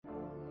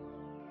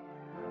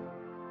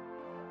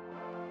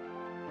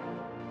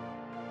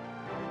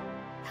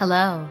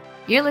Hello,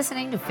 you're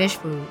listening to Fish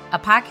Food, a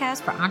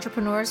podcast for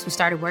entrepreneurs who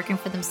started working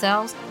for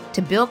themselves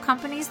to build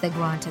companies that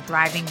grow into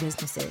thriving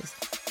businesses.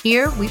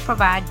 Here, we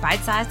provide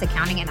bite-sized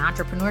accounting and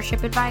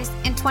entrepreneurship advice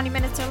in 20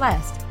 minutes or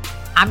less.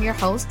 I'm your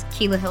host,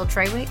 Keila Hill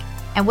Trawick,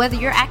 and whether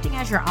you're acting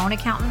as your own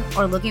accountant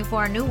or looking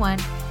for a new one,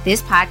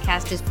 this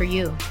podcast is for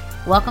you.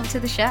 Welcome to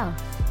the show.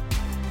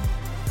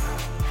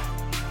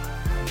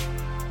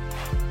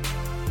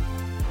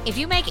 If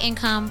you make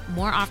income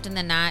more often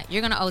than not,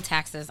 you're going to owe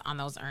taxes on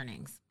those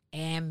earnings.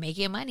 And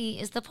making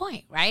money is the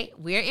point, right?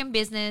 We're in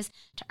business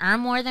to earn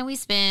more than we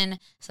spend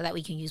so that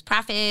we can use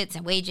profits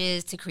and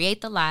wages to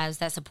create the lives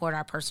that support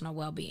our personal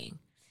well-being.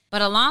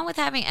 But along with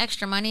having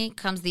extra money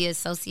comes the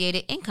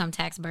associated income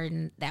tax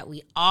burden that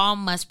we all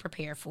must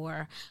prepare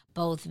for,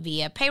 both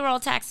via payroll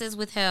taxes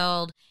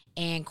withheld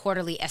and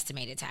quarterly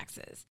estimated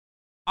taxes.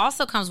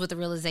 Also comes with the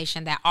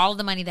realization that all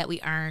the money that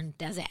we earn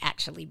doesn't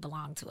actually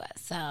belong to us.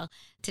 So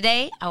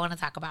today I want to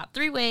talk about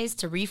 3 ways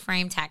to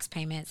reframe tax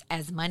payments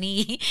as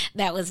money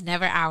that was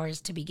never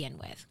ours to begin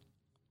with.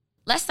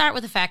 Let's start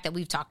with the fact that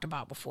we've talked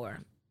about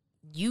before.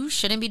 You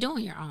shouldn't be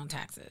doing your own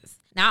taxes.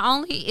 Not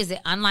only is it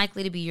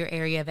unlikely to be your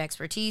area of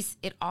expertise,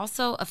 it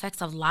also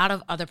affects a lot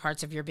of other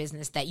parts of your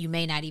business that you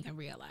may not even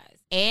realize.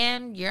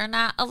 And you're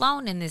not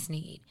alone in this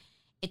need.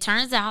 It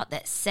turns out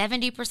that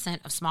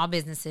 70% of small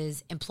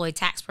businesses employ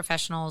tax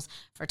professionals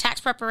for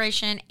tax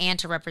preparation and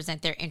to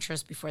represent their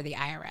interests before the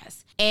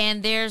IRS.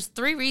 And there's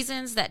 3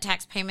 reasons that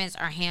tax payments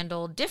are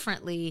handled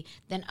differently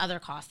than other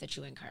costs that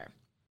you incur.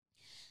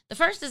 The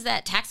first is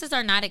that taxes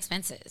are not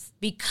expenses.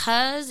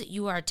 Because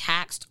you are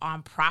taxed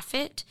on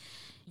profit,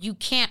 you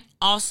can't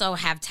also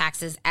have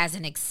taxes as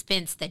an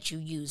expense that you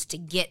use to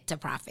get to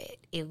profit.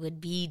 It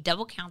would be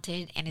double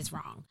counted and is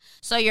wrong.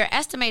 So your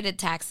estimated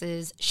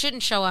taxes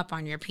shouldn't show up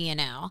on your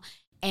P&L,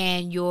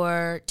 and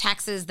your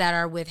taxes that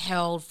are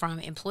withheld from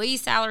employee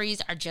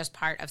salaries are just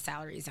part of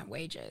salaries and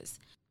wages.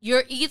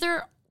 You're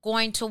either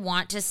going to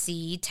want to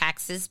see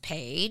taxes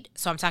paid,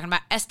 so I'm talking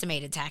about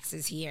estimated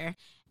taxes here,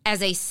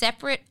 as a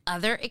separate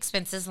other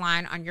expenses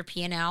line on your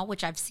P&L,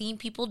 which I've seen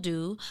people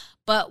do,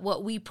 but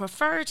what we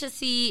prefer to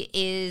see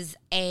is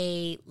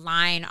a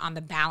line on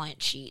the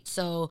balance sheet.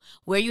 So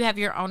where you have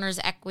your owner's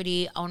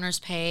equity, owner's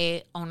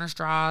pay, owner's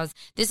draws,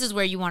 this is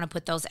where you want to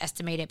put those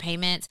estimated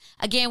payments.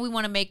 Again, we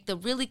want to make the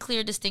really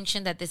clear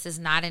distinction that this is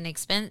not an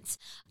expense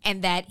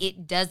and that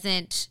it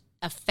doesn't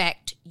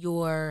affect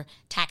your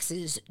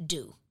taxes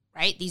due,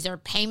 right? These are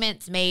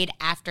payments made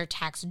after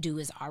tax due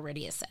is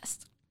already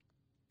assessed.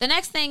 The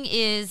next thing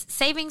is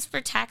savings for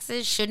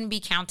taxes shouldn't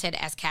be counted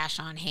as cash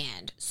on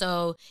hand.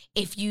 So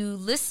if you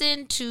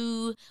listen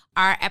to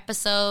our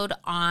episode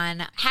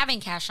on having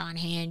cash on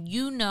hand,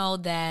 you know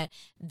that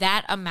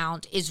that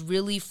amount is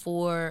really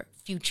for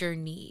future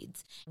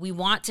needs. We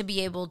want to be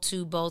able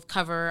to both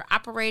cover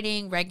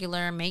operating,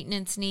 regular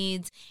maintenance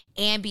needs,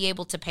 and be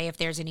able to pay if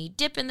there's any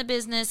dip in the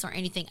business or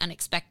anything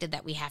unexpected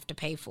that we have to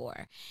pay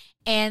for.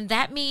 And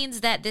that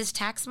means that this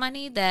tax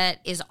money that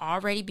is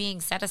already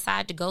being set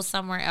aside to go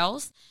somewhere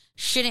else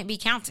shouldn't be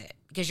counted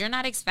because you're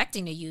not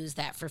expecting to use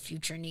that for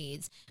future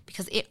needs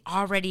because it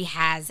already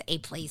has a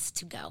place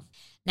to go.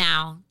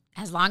 Now,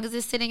 as long as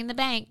it's sitting in the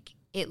bank,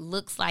 it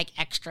looks like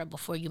extra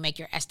before you make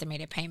your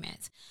estimated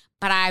payments.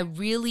 But I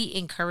really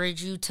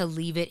encourage you to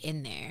leave it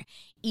in there.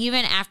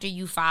 Even after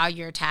you file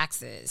your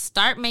taxes,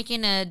 start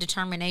making a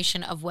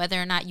determination of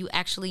whether or not you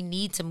actually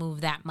need to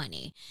move that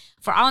money.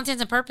 For all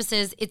intents and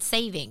purposes, it's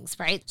savings,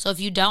 right? So if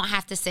you don't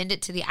have to send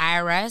it to the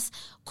IRS,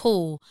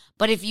 cool.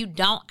 But if you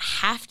don't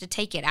have to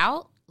take it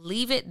out,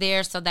 leave it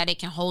there so that it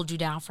can hold you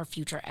down for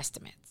future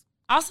estimates.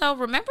 Also,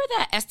 remember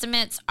that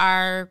estimates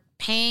are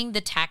paying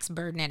the tax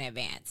burden in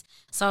advance.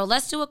 So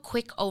let's do a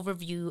quick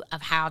overview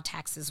of how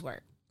taxes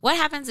work. What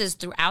happens is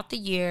throughout the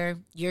year,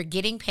 you're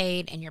getting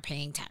paid and you're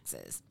paying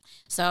taxes.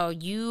 So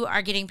you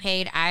are getting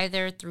paid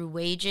either through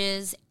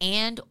wages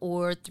and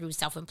or through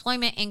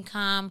self-employment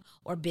income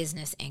or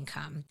business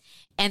income.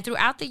 And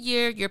throughout the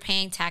year, you're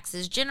paying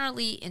taxes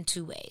generally in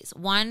 2 ways.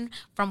 1,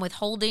 from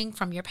withholding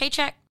from your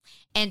paycheck,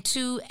 and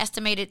 2,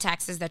 estimated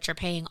taxes that you're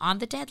paying on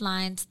the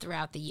deadlines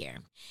throughout the year.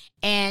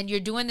 And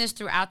you're doing this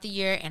throughout the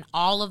year, and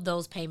all of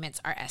those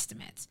payments are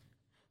estimates.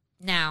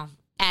 Now,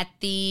 at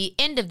the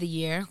end of the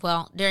year,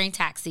 during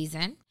tax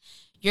season,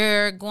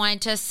 you're going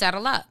to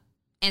settle up.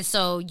 And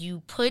so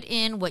you put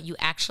in what you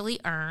actually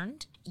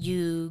earned.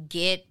 You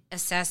get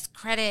assessed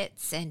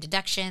credits and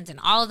deductions and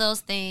all of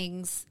those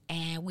things.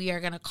 And we are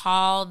going to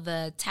call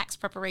the tax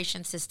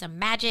preparation system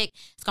magic.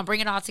 It's going to bring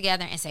it all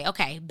together and say,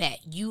 okay, bet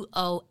you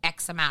owe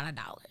X amount of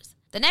dollars.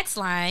 The next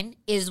line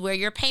is where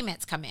your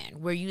payments come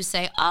in, where you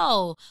say,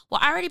 oh,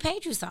 well, I already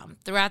paid you some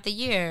throughout the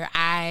year.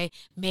 I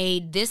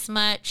made this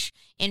much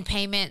in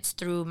payments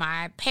through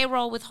my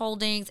payroll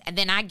withholdings, and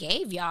then I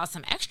gave y'all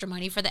some extra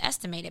money for the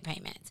estimated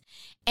payments.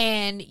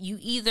 And you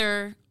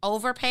either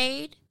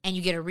overpaid and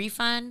you get a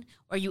refund,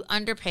 or you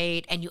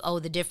underpaid and you owe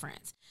the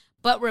difference.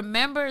 But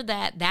remember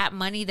that that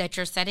money that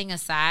you're setting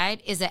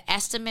aside is an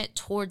estimate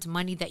towards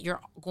money that you're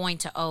going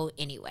to owe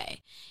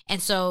anyway.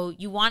 And so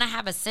you want to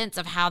have a sense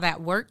of how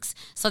that works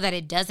so that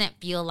it doesn't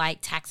feel like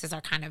taxes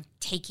are kind of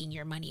taking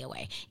your money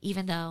away,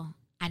 even though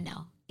I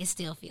know it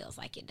still feels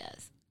like it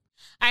does.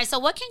 All right, so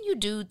what can you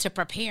do to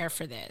prepare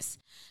for this?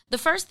 The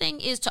first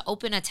thing is to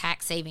open a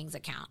tax savings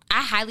account.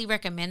 I highly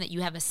recommend that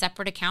you have a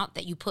separate account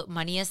that you put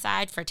money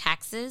aside for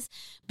taxes,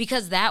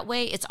 because that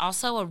way it's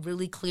also a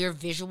really clear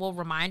visual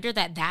reminder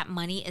that that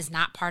money is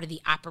not part of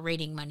the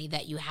operating money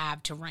that you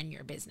have to run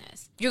your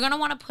business. You're going to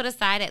want to put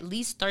aside at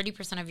least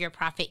 30% of your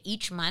profit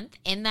each month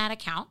in that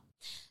account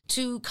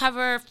to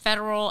cover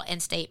federal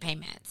and state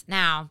payments.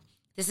 Now,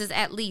 this is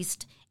at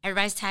least.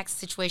 Everybody's tax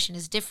situation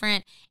is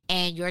different,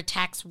 and your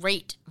tax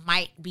rate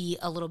might be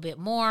a little bit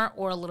more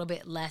or a little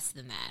bit less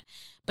than that.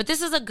 But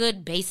this is a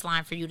good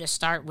baseline for you to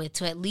start with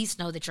to at least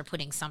know that you're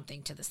putting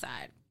something to the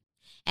side.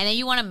 And then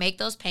you want to make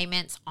those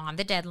payments on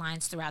the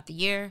deadlines throughout the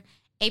year: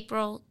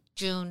 April,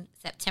 June,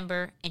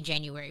 September, and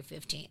January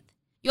 15th.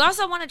 You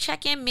also want to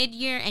check in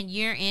mid-year and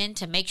year-end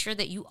to make sure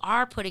that you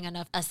are putting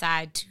enough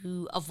aside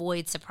to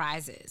avoid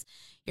surprises.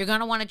 You're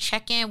going to want to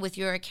check in with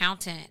your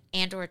accountant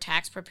and or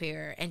tax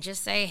preparer and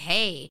just say,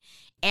 hey,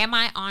 am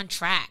I on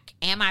track?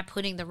 Am I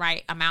putting the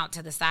right amount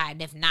to the side?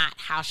 And if not,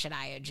 how should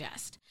I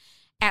adjust?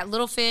 At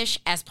Little Fish,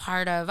 as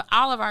part of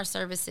all of our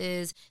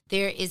services,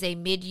 there is a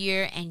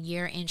mid-year and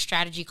year-end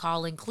strategy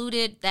call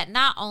included that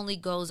not only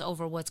goes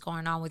over what's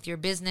going on with your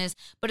business,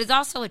 but is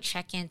also a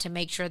check-in to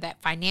make sure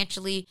that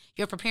financially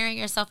you're preparing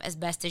yourself as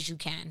best as you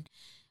can.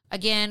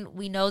 Again,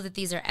 we know that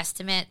these are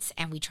estimates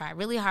and we try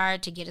really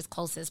hard to get as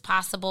close as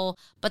possible,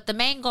 but the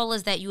main goal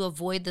is that you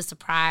avoid the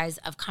surprise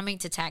of coming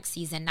to tax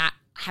season not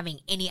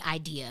having any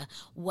idea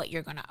what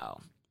you're going to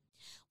owe.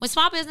 When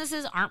small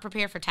businesses aren't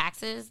prepared for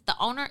taxes, the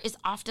owner is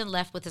often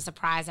left with a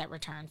surprise at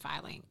return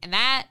filing, and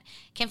that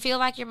can feel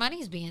like your money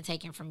is being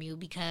taken from you,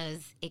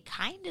 because it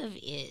kind of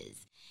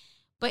is.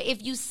 But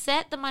if you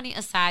set the money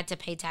aside to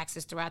pay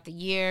taxes throughout the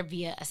year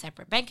via a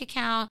separate bank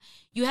account,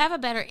 you have a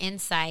better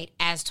insight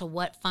as to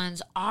what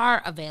funds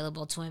are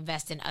available to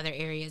invest in other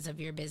areas of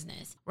your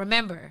business.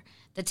 Remember,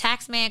 the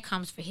tax man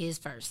comes for his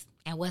first,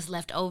 and what's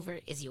left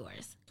over is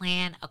yours.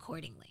 Plan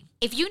accordingly.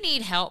 If you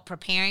need help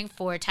preparing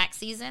for tax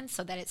season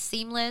so that it's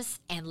seamless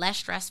and less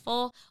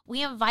stressful,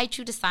 we invite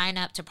you to sign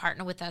up to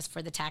partner with us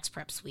for the Tax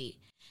Prep Suite.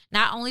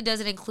 Not only does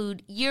it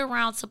include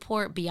year-round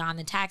support beyond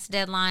the tax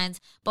deadlines,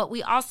 but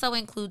we also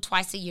include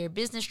twice-a-year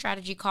business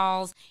strategy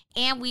calls,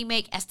 and we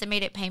make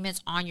estimated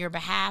payments on your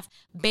behalf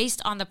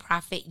based on the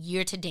profit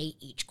year-to-date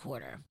each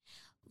quarter.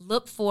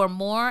 Look for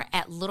more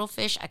at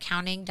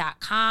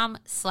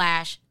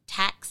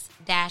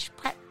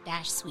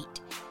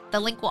littlefishaccounting.com/tax-prep-suite. The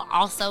link will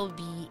also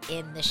be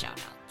in the show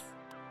notes.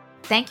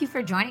 Thank you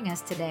for joining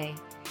us today.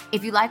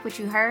 If you like what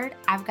you heard,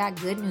 I've got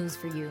good news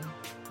for you.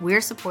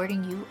 We're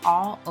supporting you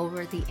all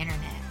over the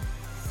internet.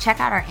 Check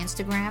out our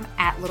Instagram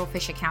at Little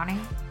Fish Accounting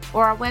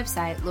or our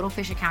website,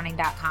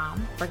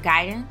 littlefishaccounting.com, for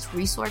guidance,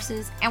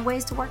 resources, and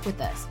ways to work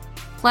with us.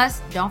 Plus,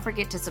 don't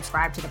forget to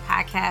subscribe to the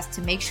podcast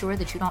to make sure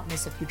that you don't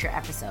miss a future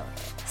episode.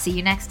 See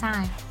you next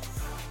time.